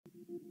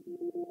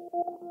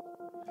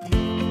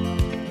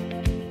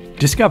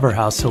Discover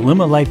how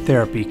Celluma Light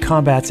Therapy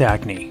combats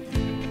acne.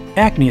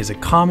 Acne is a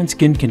common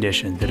skin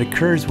condition that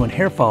occurs when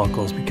hair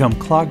follicles become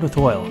clogged with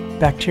oil,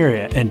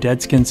 bacteria, and dead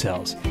skin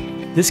cells.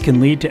 This can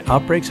lead to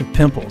outbreaks of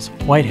pimples,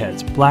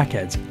 whiteheads,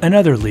 blackheads, and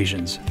other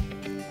lesions.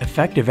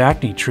 Effective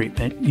acne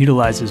treatment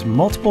utilizes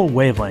multiple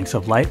wavelengths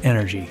of light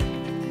energy.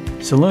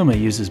 Celluma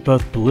uses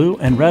both blue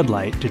and red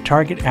light to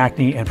target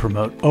acne and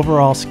promote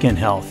overall skin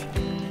health.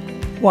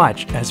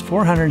 Watch as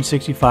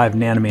 465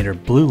 nanometer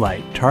blue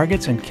light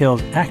targets and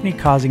kills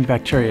acne-causing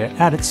bacteria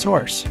at its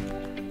source.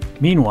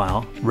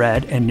 Meanwhile,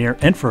 red and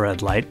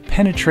near-infrared light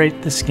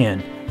penetrate the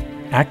skin,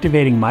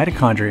 activating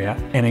mitochondria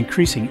and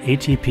increasing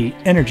ATP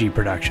energy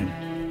production.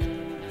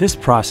 This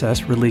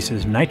process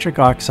releases nitric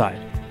oxide,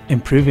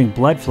 improving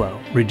blood flow,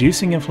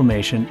 reducing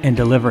inflammation, and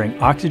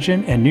delivering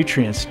oxygen and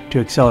nutrients to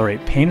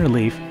accelerate pain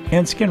relief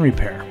and skin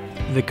repair.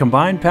 The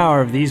combined power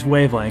of these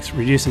wavelengths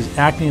reduces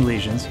acne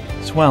lesions,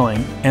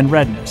 swelling, and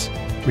redness,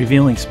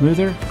 revealing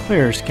smoother,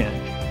 clearer skin.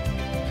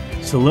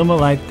 Celluma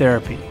Light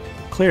Therapy.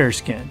 Clearer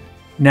skin,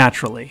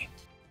 naturally.